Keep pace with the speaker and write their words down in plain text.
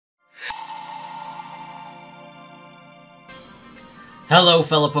Hello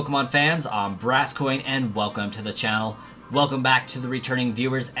fellow Pokemon fans, I'm Brasscoin and welcome to the channel. Welcome back to the returning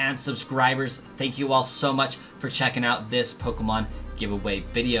viewers and subscribers. Thank you all so much for checking out this Pokemon giveaway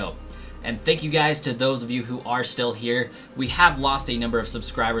video. And thank you guys to those of you who are still here. We have lost a number of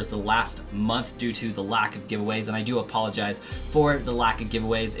subscribers the last month due to the lack of giveaways, and I do apologize for the lack of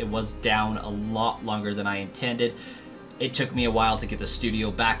giveaways. It was down a lot longer than I intended. It took me a while to get the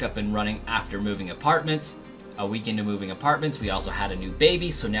studio back up and running after moving apartments. A week into moving apartments, we also had a new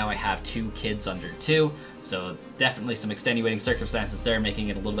baby, so now I have 2 kids under 2. So definitely some extenuating circumstances there, making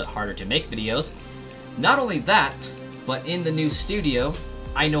it a little bit harder to make videos. Not only that, but in the new studio,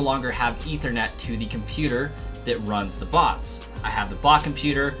 I no longer have Ethernet to the computer that runs the bots. I have the bot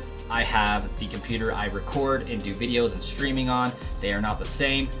computer, I have the computer I record and do videos and streaming on. They are not the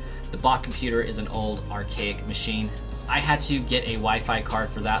same. The bot computer is an old archaic machine. I had to get a Wi-Fi card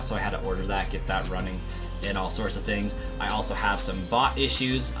for that, so I had to order that, get that running, and all sorts of things. I also have some bot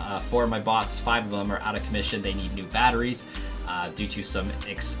issues. 4 of my bots, 5 of them are out of commission. They need new batteries due to some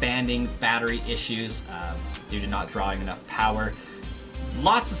expanding battery issues due to not drawing enough power.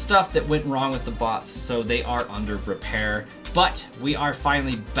 Lots of stuff that went wrong with the bots, so they are under repair. But we are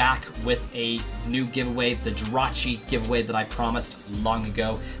finally back with a new giveaway, the Jirachi giveaway that I promised long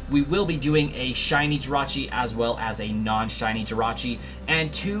ago. We will be doing a shiny Jirachi as well as a non-shiny Jirachi.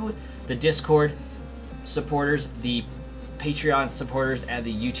 And to the Discord supporters, the Patreon supporters, and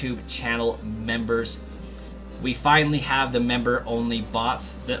the YouTube channel members, we finally have the member-only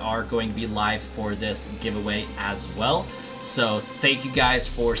bots that are going to be live for this giveaway as well. So thank you guys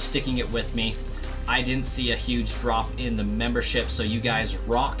for sticking it with me. I didn't see a huge drop in the membership, so you guys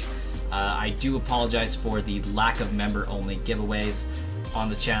rock. I do apologize for the lack of member-only giveaways on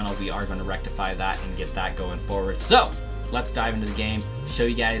the channel. We are going to rectify that and get that going forward. So let's dive into the game, show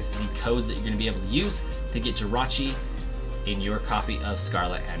you guys the codes that you're going to be able to use to get Jirachi in your copy of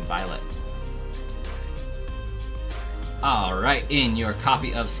Scarlet and Violet. Alright, in your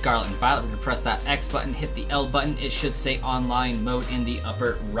copy of Scarlet and Violet, we're going to press that X button, hit the L button. It should say online mode in the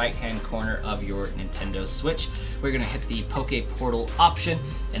upper right hand corner of your Nintendo Switch. We're going to hit the Poke Portal option,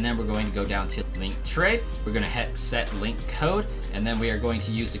 and then we're going to go down to Link Trade. We're going to hit Set Link Code, and then we are going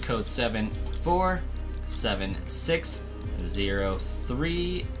to use the code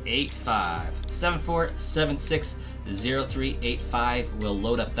 74760385. 74760385 will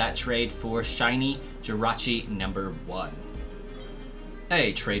load up that trade for shiny Jirachi number 1.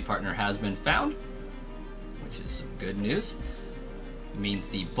 A trade partner has been found, which is some good news. It means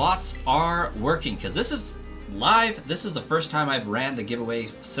the bots are working, because this is live. This is the first time I've ran the giveaway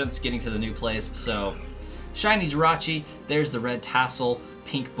since getting to the new place. So shiny Jirachi, there's the red tassel,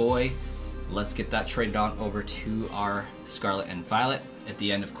 pink boy. Let's get that traded on over to our Scarlet and Violet. At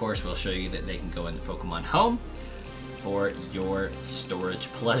the end, of course, we'll show you that they can go into Pokemon Home for your storage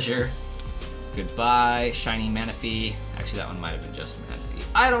pleasure. Goodbye, shiny Manaphy. Actually, that one might have been just Manaphy.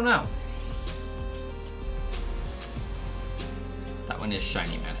 I don't know. That one is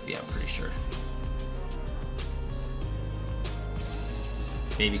shiny Manaphy, I'm pretty sure.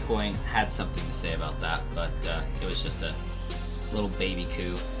 Baby Coin had something to say about that, but it was just a little baby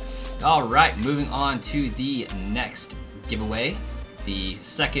coup. Alright, moving on to the next giveaway. The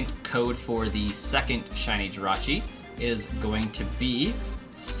second code for the second shiny Jirachi is going to be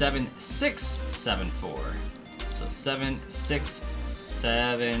 7674. So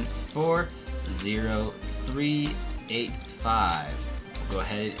 76740385. We'll go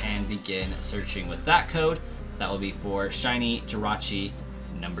ahead and begin searching with that code. That will be for shiny Jirachi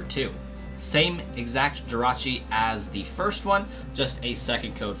number 2. Same exact Jirachi as the first one, just a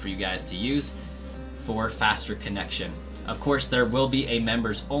second code for you guys to use for faster connection. Of course, there will be a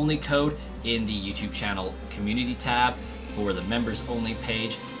members only code in the YouTube channel community tab for the members only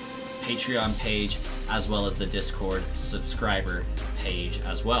page, Patreon page, as well as the Discord subscriber page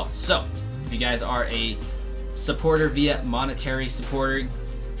as well. So if you guys are a supporter via monetary supporting,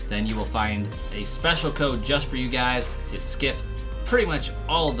 then you will find a special code just for you guys to skip pretty much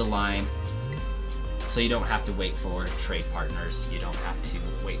all of the line, so you don't have to wait for trade partners. You don't have to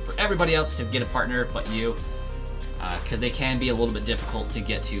wait for everybody else to get a partner but you, because they can be a little bit difficult to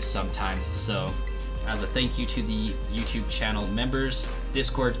get to sometimes. So as a thank you to the YouTube channel members,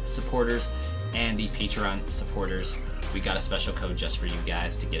 Discord supporters, and the Patreon supporters, we got a special code just for you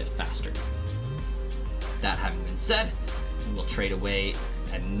guys to get it faster. That having been said, we'll trade away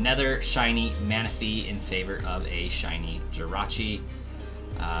another shiny Manaphy in favor of a shiny Jirachi.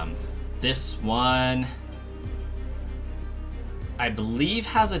 This one, I believe,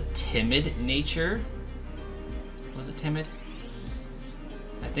 has a timid nature. Was it timid?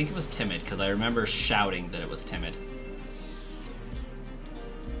 I think it was timid, because I remember shouting that it was timid.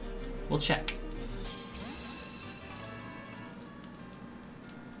 we'll check.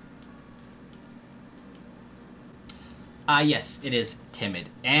 Yes, it is timid.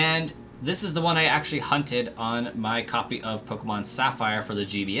 And this is the one I actually hunted on my copy of Pokemon Sapphire for the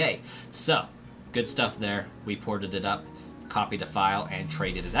GBA. So, good stuff there. We ported it up, copied a file, and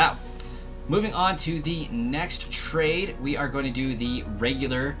traded it out. Moving on to the next trade, we are going to do the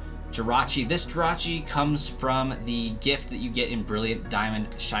regular Jirachi. This Jirachi comes from the gift that you get in Brilliant Diamond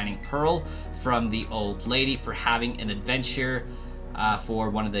Shining Pearl from the old lady for having an adventure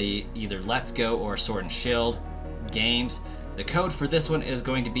for one of the either Let's Go or Sword and Shield games. The code for this one is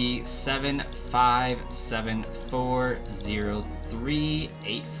going to be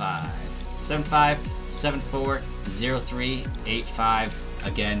 75740385. 75740385.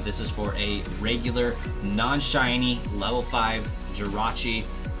 Again, this is for a regular, non-shiny, level 5 Jirachi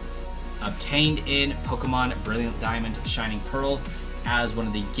obtained in Pokemon Brilliant Diamond Shining Pearl as one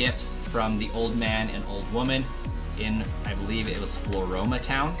of the gifts from the old man and old woman in, I believe it was Floroma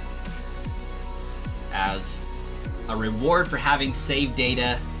Town, as a reward for having saved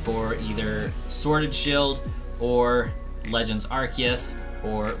data for either Sword and Shield or Legends Arceus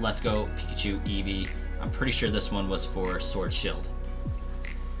or Let's Go Pikachu Eevee. I'm pretty sure this one was for Sword Shield.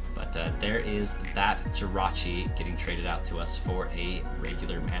 But there is that Jirachi getting traded out to us for a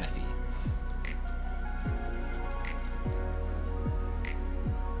regular Manaphy.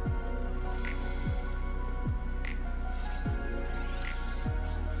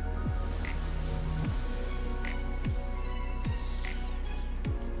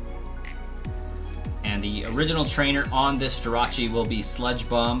 And the original trainer on this Jirachi will be Sludge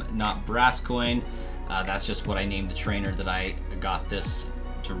Bomb, not Brascoin. That's just what I named the trainer that I got this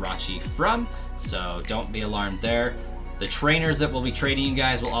Jirachi from, so don't be alarmed there. The trainers that will be trading you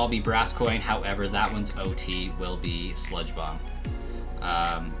guys will all be Brascoin, however that one's OT will be Sludge Bomb.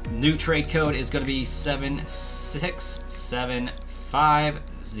 New trade code is going to be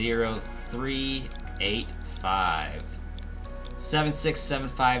 76750385.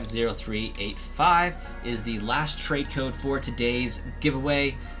 76750385 is the last trade code for today's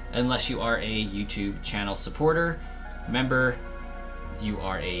giveaway, unless you are a YouTube channel supporter, member, you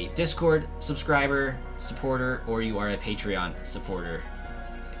are a Discord subscriber, supporter, or you are a Patreon supporter.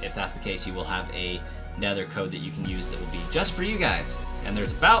 If that's the case, you will have another code that you can use that will be just for you guys. And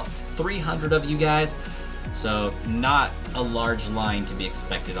there's about 300 of you guys, so not a large line to be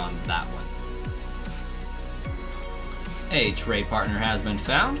expected on that one. A trade partner has been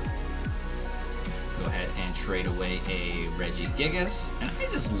found. Go ahead and trade away a Regigigas. And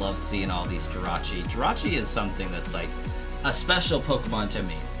I just love seeing all these Jirachi. Jirachi is something that's like a special Pokemon to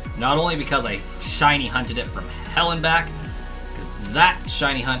me. Not only because I shiny hunted it from hell and back, because that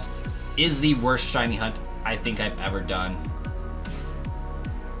shiny hunt is the worst shiny hunt I think I've ever done.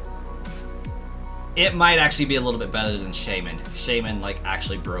 It might actually be a little bit better than Shaman. Shaman like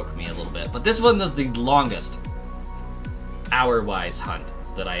actually broke me a little bit. But this one was the longest hour-wise hunt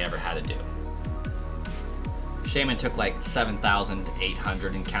that I ever had to do. Shaman took like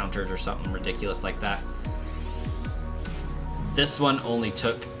 7,800 encounters or something ridiculous like that. This one only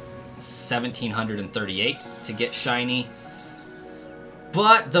took 1,738 to get shiny,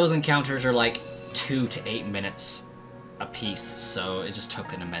 but those encounters are like 2 to 8 minutes a piece, so it just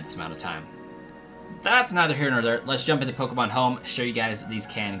took an immense amount of time. That's neither here nor there. Let's jump into Pokemon Home, show you guys that these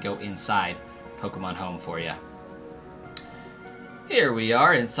can go inside Pokemon Home for you. Here we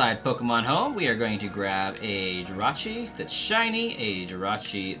are inside Pokemon Home. We are going to grab a Jirachi that's shiny, a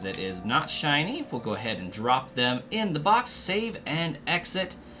Jirachi that is not shiny. We'll go ahead and drop them in the box, save and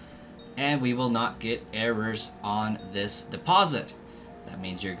exit, and we will not get errors on this deposit. That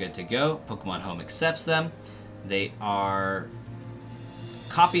means you're good to go. Pokemon Home accepts them. They are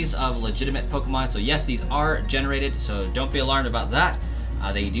copies of legitimate Pokemon, so yes, these are generated, so don't be alarmed about that.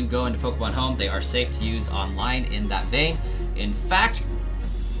 They do go into Pokemon Home. They are safe to use online in that vein. In fact,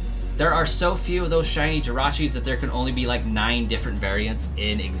 there are so few of those shiny Jirachis that there can only be like 9 different variants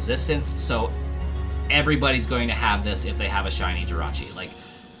in existence, so everybody's going to have this if they have a shiny Jirachi. Like,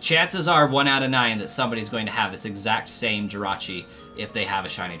 chances are 1 out of 9 that somebody's going to have this exact same Jirachi if they have a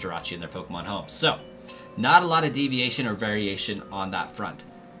shiny Jirachi in their Pokemon Home. So, not a lot of deviation or variation on that front.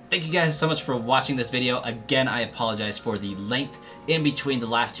 Thank you guys so much for watching this video. Again, I apologize for the length in between the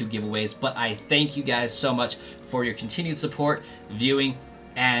last 2 giveaways, but I thank you guys so much for your continued support, viewing,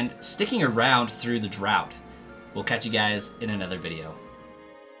 and sticking around through the drought. We'll catch you guys in another video.